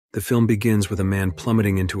The film begins with a man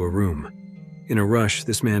plummeting into a room. In a rush,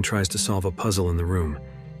 this man tries to solve a puzzle in the room.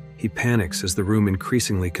 He panics as the room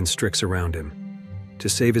increasingly constricts around him. To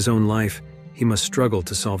save his own life, he must struggle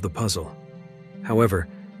to solve the puzzle. However,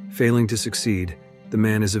 failing to succeed, the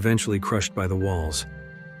man is eventually crushed by the walls,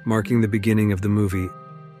 marking the beginning of the movie.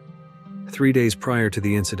 3 days prior to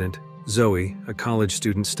the incident, Zoe, a college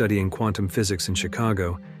student studying quantum physics in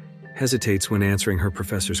Chicago, hesitates when answering her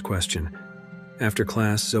professor's question. After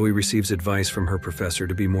class, Zoe receives advice from her professor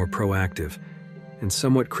to be more proactive, and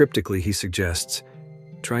somewhat cryptically he suggests,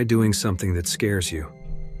 "Try doing something that scares you."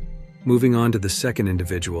 Moving on to the second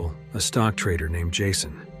individual, a stock trader named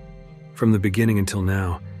Jason. From the beginning until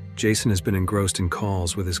now, Jason has been engrossed in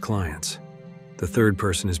calls with his clients. The third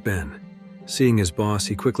person is Ben. Seeing his boss,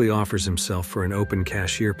 he quickly offers himself for an open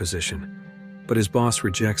cashier position, but his boss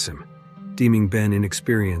rejects him, deeming Ben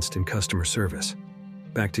inexperienced in customer service.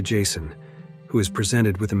 Back to Jason, who is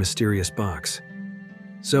presented with a mysterious box.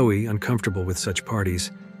 Zoe, uncomfortable with such parties,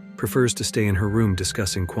 prefers to stay in her room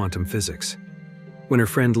discussing quantum physics. When her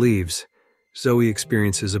friend leaves, Zoe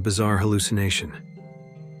experiences a bizarre hallucination.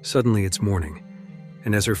 Suddenly it's morning,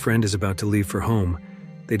 and as her friend is about to leave for home,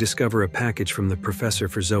 they discover a package from the professor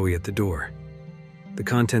for Zoe at the door. The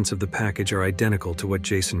contents of the package are identical to what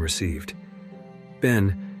Jason received.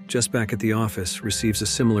 Ben, just back at the office, receives a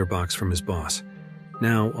similar box from his boss.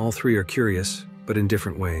 Now, all three are curious, but in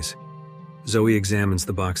different ways. Zoe examines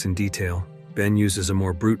the box in detail, Ben uses a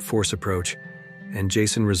more brute force approach, and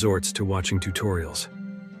Jason resorts to watching tutorials.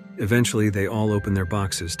 Eventually, they all open their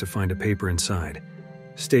boxes to find a paper inside,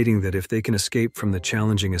 stating that if they can escape from the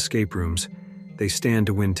challenging escape rooms, they stand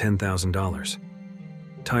to win $10,000.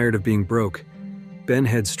 Tired of being broke, Ben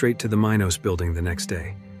heads straight to the Minos building the next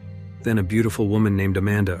day. Then a beautiful woman named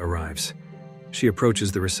Amanda arrives. She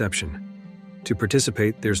approaches the reception. To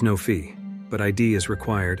participate, there's no fee, but ID is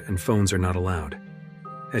required and phones are not allowed.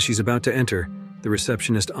 As she's about to enter, the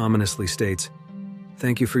receptionist ominously states,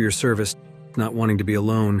 "Thank you for your service. Not wanting to be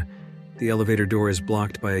alone." The elevator door is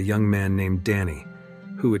blocked by a young man named Danny,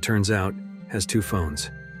 who, it turns out, has 2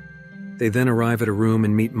 phones. They then arrive at a room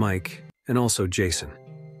and meet Mike, and also Jason.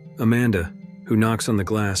 Amanda, who knocks on the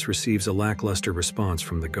glass, receives a lackluster response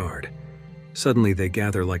from the guard. Suddenly they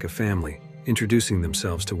gather like a family, introducing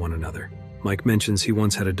themselves to one another. Mike mentions he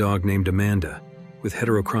once had a dog named Amanda, with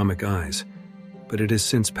heterochromic eyes, but it has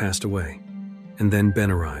since passed away. And then Ben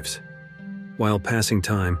arrives. While passing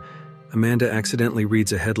time, Amanda accidentally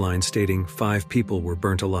reads a headline stating 5 people were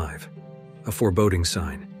burnt alive, a foreboding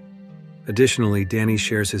sign. Additionally, Danny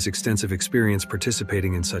shares his extensive experience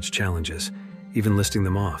participating in such challenges, even listing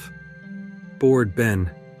them off. Bored, Ben,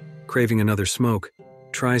 craving another smoke,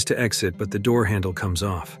 tries to exit, but the door handle comes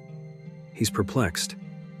off. He's perplexed.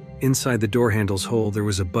 Inside the door handle's hole there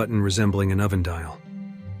was a button resembling an oven dial.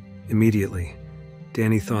 Immediately,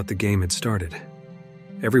 Danny thought the game had started.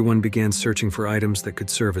 Everyone began searching for items that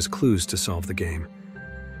could serve as clues to solve the game.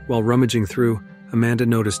 While rummaging through, Amanda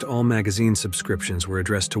noticed all magazine subscriptions were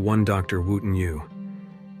addressed to one Dr. Wooten Yu.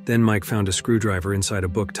 Then Mike found a screwdriver inside a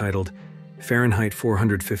book titled Fahrenheit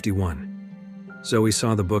 451. Zoe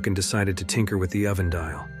saw the book and decided to tinker with the oven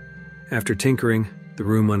dial. After tinkering, the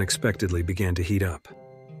room unexpectedly began to heat up.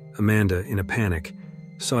 Amanda, in a panic,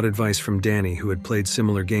 sought advice from Danny, who had played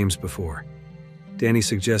similar games before. Danny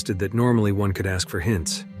suggested that normally one could ask for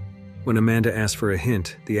hints. When Amanda asked for a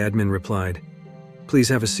hint, the admin replied, "Please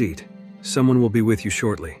have a seat. Someone will be with you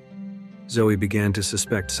shortly." Zoe began to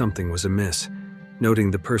suspect something was amiss,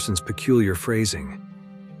 noting the person's peculiar phrasing.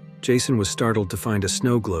 Jason was startled to find a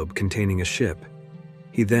snow globe containing a ship.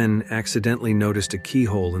 He then accidentally noticed a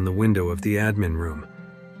keyhole in the window of the admin room.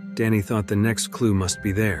 Danny thought the next clue must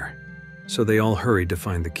be there, so they all hurried to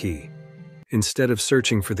find the key. Instead of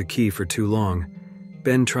searching for the key for too long,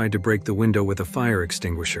 Ben tried to break the window with a fire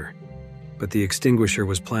extinguisher, but the extinguisher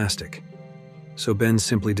was plastic, so Ben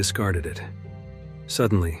simply discarded it.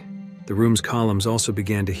 Suddenly, the room's columns also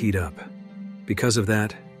began to heat up. Because of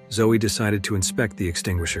that, Zoe decided to inspect the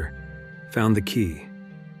extinguisher, found the key,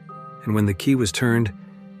 and when the key was turned,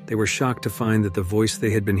 they were shocked to find that the voice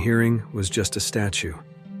they had been hearing was just a statue.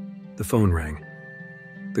 The phone rang.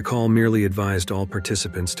 The call merely advised all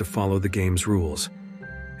participants to follow the game's rules,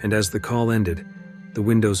 and as the call ended, the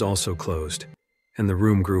windows also closed, and the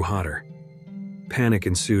room grew hotter. Panic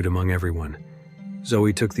ensued among everyone.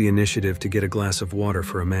 Zoe took the initiative to get a glass of water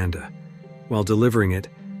for Amanda. While delivering it,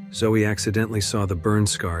 Zoe accidentally saw the burn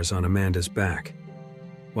scars on Amanda's back.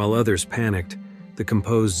 While others panicked, the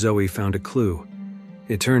composed Zoe found a clue.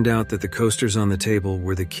 It turned out that the coasters on the table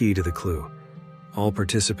were the key to the clue. All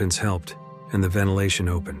participants helped, and the ventilation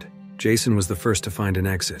opened. Jason was the first to find an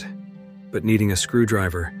exit, but needing a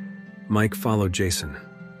screwdriver, Mike followed Jason.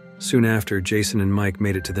 Soon after, Jason and Mike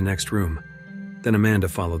made it to the next room. Then Amanda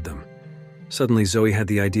followed them. Suddenly, Zoe had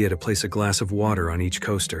the idea to place a glass of water on each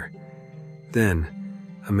coaster. Then,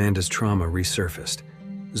 Amanda's trauma resurfaced.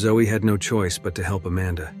 Zoe had no choice but to help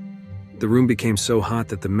Amanda. The room became so hot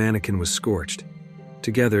that the mannequin was scorched.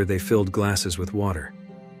 Together, they filled glasses with water.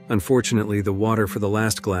 Unfortunately, the water for the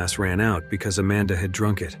last glass ran out because Amanda had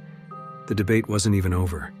drunk it. The debate wasn't even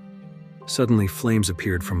over. Suddenly, flames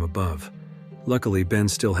appeared from above. Luckily, Ben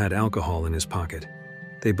still had alcohol in his pocket.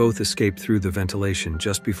 They both escaped through the ventilation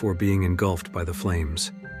just before being engulfed by the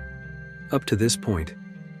flames. Up to this point,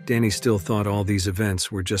 Danny still thought all these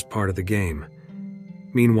events were just part of the game.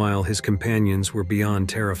 Meanwhile, his companions were beyond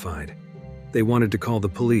terrified. They wanted to call the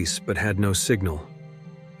police but had no signal.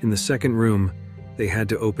 In the second room, they had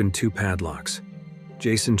to open 2 padlocks.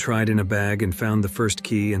 Jason tried in a bag and found the first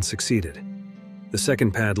key and succeeded. The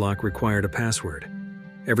second padlock required a password.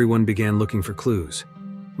 Everyone began looking for clues.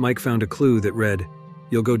 Mike found a clue that read,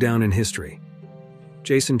 "You'll go down in history."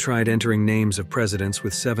 Jason tried entering names of presidents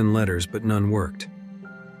with 7 letters, but none worked.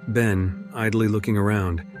 Ben, idly looking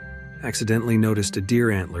around, accidentally noticed a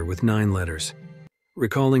deer antler with 9 letters.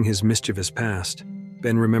 Recalling his mischievous past,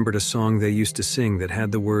 Ben remembered a song they used to sing that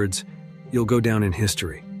had the words, "You'll go down in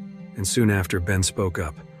history." And soon after, Ben spoke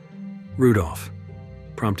up, "Rudolph,"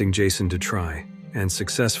 prompting Jason to try, and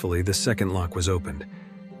successfully the second lock was opened.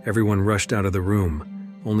 Everyone rushed out of the room,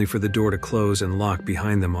 only for the door to close and lock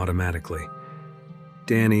behind them automatically.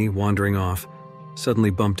 Danny, wandering off, suddenly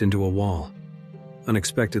bumped into a wall.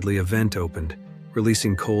 Unexpectedly, a vent opened,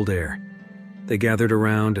 releasing cold air. They gathered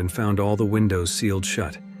around and found all the windows sealed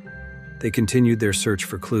shut. They continued their search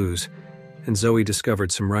for clues, and Zoe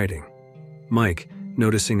discovered some writing. Mike,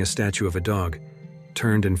 noticing a statue of a dog,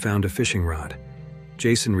 turned and found a fishing rod.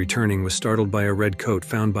 Jason, returning, was startled by a red coat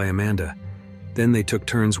found by Amanda. Then they took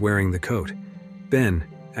turns wearing the coat. Ben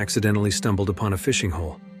accidentally stumbled upon a fishing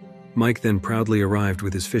hole. Mike then proudly arrived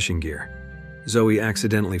with his fishing gear. Zoe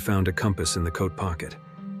accidentally found a compass in the coat pocket.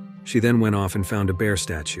 She then went off and found a bear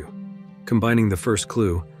statue. Combining the first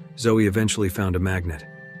clue, Zoe eventually found a magnet.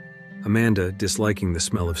 Amanda, disliking the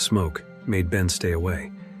smell of smoke, made Ben stay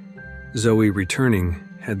away. Zoe, returning,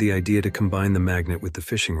 had the idea to combine the magnet with the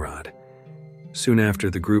fishing rod. Soon after,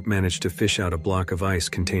 the group managed to fish out a block of ice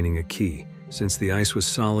containing a key. Since the ice was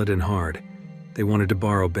solid and hard, they wanted to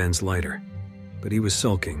borrow Ben's lighter. But he was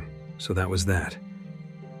sulking, so that was that.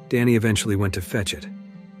 Danny eventually went to fetch it,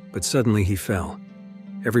 but suddenly he fell.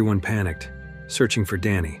 Everyone panicked, searching for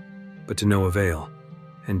Danny, but to no avail,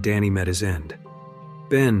 and Danny met his end.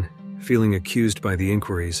 Ben, feeling accused by the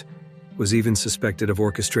inquiries, was even suspected of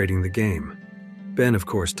orchestrating the game. Ben, of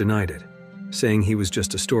course, denied it, saying he was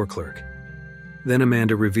just a store clerk. Then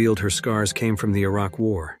Amanda revealed her scars came from the Iraq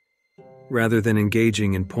War. Rather than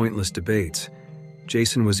engaging in pointless debates,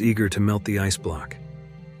 Jason was eager to melt the ice block.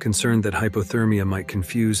 Concerned that hypothermia might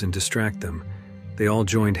confuse and distract them, they all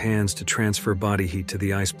joined hands to transfer body heat to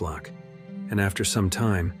the ice block, and after some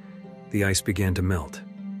time, the ice began to melt.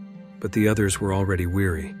 But the others were already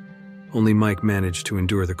weary. Only Mike managed to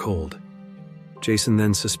endure the cold. Jason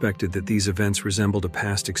then suspected that these events resembled a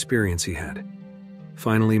past experience he had.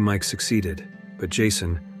 Finally, Mike succeeded, but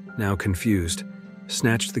Jason, now confused,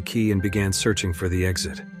 snatched the key and began searching for the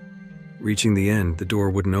exit. Reaching the end, the door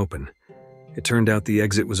wouldn't open. It turned out the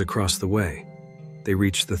exit was across the way. They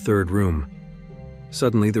reached the third room.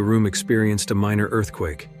 Suddenly, the room experienced a minor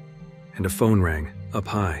earthquake, and a phone rang, up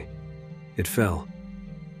high. It fell.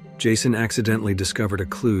 Jason accidentally discovered a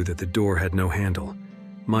clue that the door had no handle.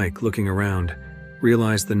 Mike, looking around,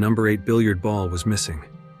 realized the number 8 billiard ball was missing.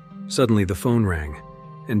 Suddenly, the phone rang,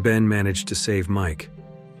 and Ben managed to save Mike,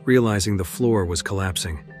 realizing the floor was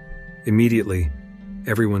collapsing. Immediately,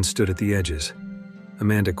 everyone stood at the edges.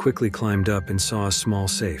 Amanda quickly climbed up and saw a small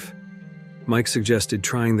safe. Mike suggested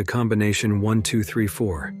trying the combination 1, 2, 3,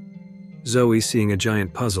 4. Zoe, seeing a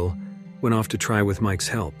giant puzzle, went off to try with Mike's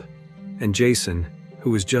help, and Jason,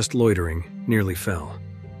 who was just loitering, nearly fell.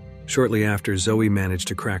 Shortly after, Zoe managed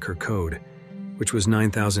to crack her code, which was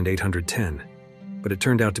 9,810, but it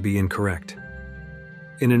turned out to be incorrect.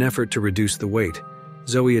 In an effort to reduce the weight,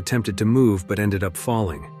 Zoe attempted to move but ended up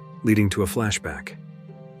falling, leading to a flashback.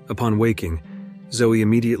 Upon waking, Zoe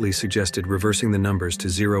immediately suggested reversing the numbers to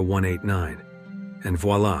 0189, and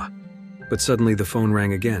voila! But suddenly the phone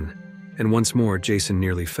rang again, and once more Jason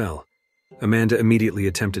nearly fell. Amanda immediately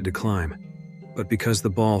attempted to climb, but because the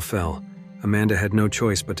ball fell, Amanda had no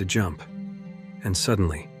choice but to jump. And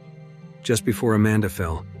suddenly, just before Amanda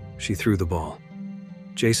fell, she threw the ball.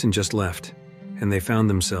 Jason just left, and they found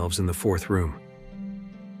themselves in the fourth room.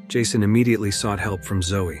 Jason immediately sought help from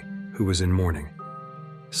Zoe, who was in mourning.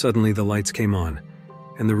 Suddenly, the lights came on,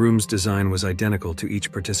 and the room's design was identical to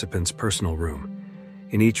each participant's personal room.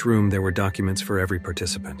 In each room, there were documents for every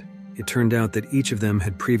participant. It turned out that each of them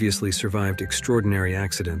had previously survived extraordinary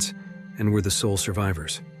accidents and were the sole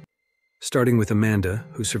survivors. Starting with Amanda,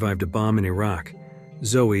 who survived a bomb in Iraq,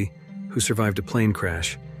 Zoe, who survived a plane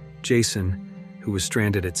crash, Jason, who was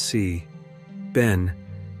stranded at sea, Ben,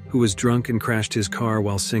 who was drunk and crashed his car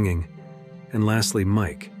while singing, and lastly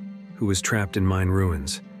Mike, who was trapped in mine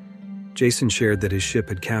ruins. Jason shared that his ship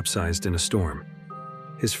had capsized in a storm.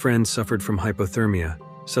 His friend suffered from hypothermia,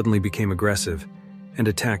 suddenly became aggressive, and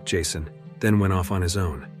attacked Jason, then went off on his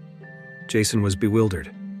own. Jason was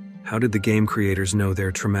bewildered. How did the game creators know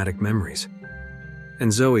their traumatic memories?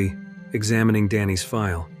 And Zoe, examining Danny's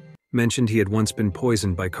file, mentioned he had once been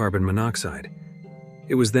poisoned by carbon monoxide.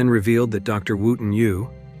 It was then revealed that Dr. Wooten Yu,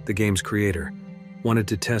 the game's creator, wanted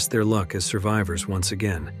to test their luck as survivors once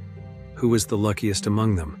again. Who was the luckiest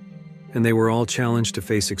among them? And they were all challenged to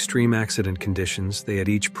face extreme accident conditions they had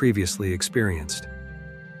each previously experienced.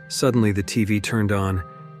 Suddenly the TV turned on,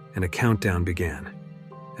 and a countdown began.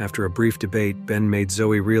 After a brief debate, Ben made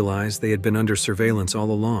Zoe realize they had been under surveillance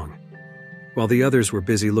all along. While the others were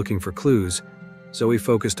busy looking for clues, Zoe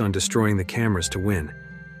focused on destroying the cameras to win.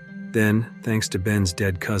 Then, thanks to Ben's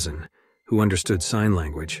dead cousin, who understood sign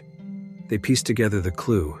language, they pieced together the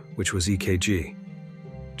clue, which was EKG.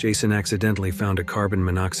 Jason accidentally found a carbon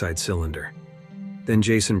monoxide cylinder. Then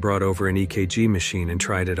Jason brought over an EKG machine and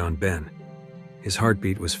tried it on Ben. His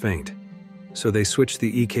heartbeat was faint, so they switched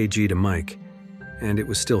the EKG to Mike, and it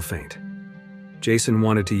was still faint. Jason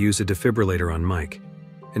wanted to use a defibrillator on Mike.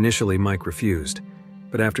 Initially, Mike refused,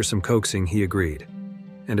 but after some coaxing, he agreed.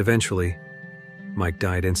 And eventually, Mike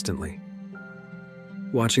died instantly.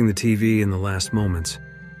 Watching the TV in the last moments,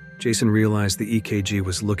 Jason realized the EKG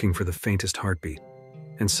was looking for the faintest heartbeat,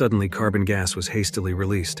 and suddenly carbon gas was hastily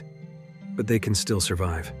released. But they can still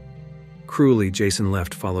survive. Cruelly, Jason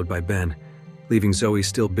left, followed by Ben, leaving Zoe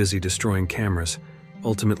still busy destroying cameras,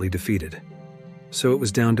 ultimately defeated. So it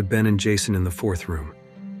was down to Ben and Jason in the fourth room.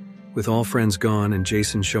 With all friends gone and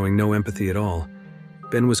Jason showing no empathy at all,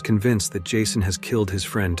 Ben was convinced that Jason has killed his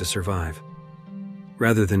friend to survive.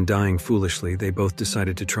 Rather than dying foolishly, they both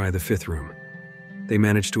decided to try the fifth room. They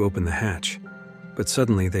managed to open the hatch, but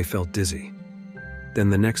suddenly they felt dizzy. Then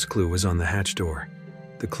the next clue was on the hatch door.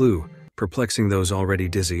 The clue, perplexing those already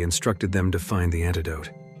dizzy, instructed them to find the antidote.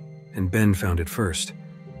 And Ben found it first,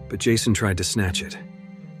 but Jason tried to snatch it.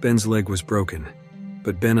 Ben's leg was broken,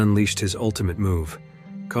 but Ben unleashed his ultimate move,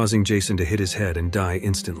 causing Jason to hit his head and die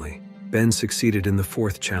instantly. Ben succeeded in the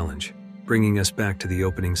fourth challenge, bringing us back to the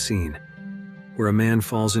opening scene, where a man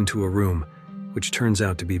falls into a room, which turns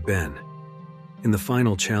out to be Ben. In the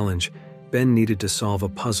final challenge, Ben needed to solve a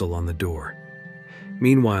puzzle on the door.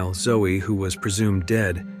 Meanwhile, Zoe, who was presumed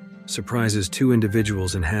dead, surprises two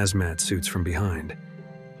individuals in hazmat suits from behind.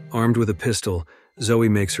 Armed with a pistol, Zoe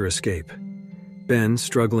makes her escape. Ben,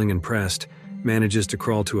 struggling and pressed, manages to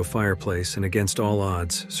crawl to a fireplace and against all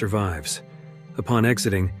odds, survives. Upon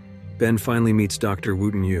exiting, Ben finally meets Dr.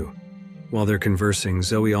 Wooten Yu. While they're conversing,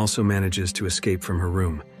 Zoe also manages to escape from her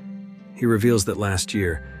room. He reveals that last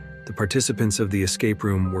year, the participants of the escape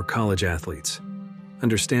room were college athletes.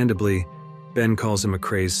 Understandably, Ben calls him a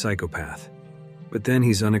crazed psychopath. But then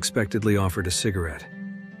he's unexpectedly offered a cigarette.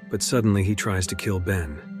 But suddenly he tries to kill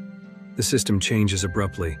Ben. The system changes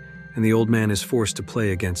abruptly, and the old man is forced to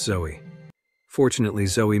play against Zoe. Fortunately,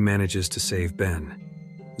 Zoe manages to save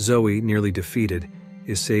Ben. Zoe, nearly defeated,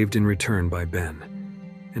 is saved in return by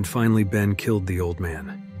Ben. And finally, Ben killed the old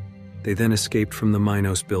man. They then escaped from the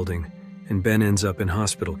Minos building, and Ben ends up in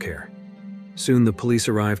hospital care. Soon the police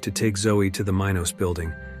arrive to take Zoe to the Minos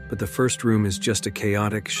building, but the first room is just a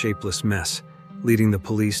chaotic, shapeless mess, leading the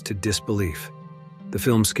police to disbelief. The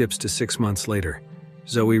film skips to 6 months later.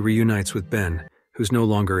 Zoe reunites with Ben, who's no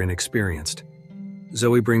longer inexperienced.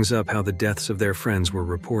 Zoe brings up how the deaths of their friends were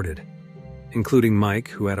reported, including Mike,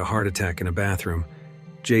 who had a heart attack in a bathroom,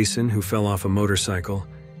 Jason, who fell off a motorcycle,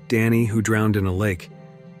 Danny, who drowned in a lake,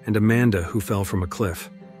 and Amanda, who fell from a cliff.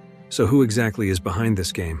 So who exactly is behind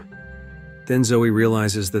this game? Then Zoe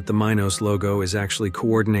realizes that the Minos logo is actually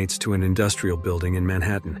coordinates to an industrial building in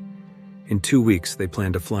Manhattan. In 2 weeks, they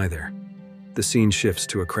plan to fly there. The scene shifts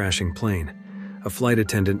to a crashing plane. A flight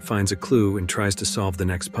attendant finds a clue and tries to solve the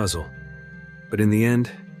next puzzle. But in the end,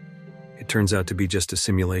 it turns out to be just a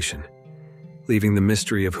simulation, leaving the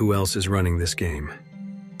mystery of who else is running this game.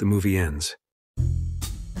 The movie ends.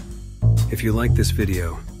 If you like this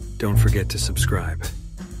video, don't forget to subscribe.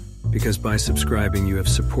 Because by subscribing, you have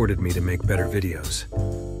supported me to make better videos.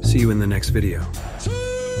 See you in the next video.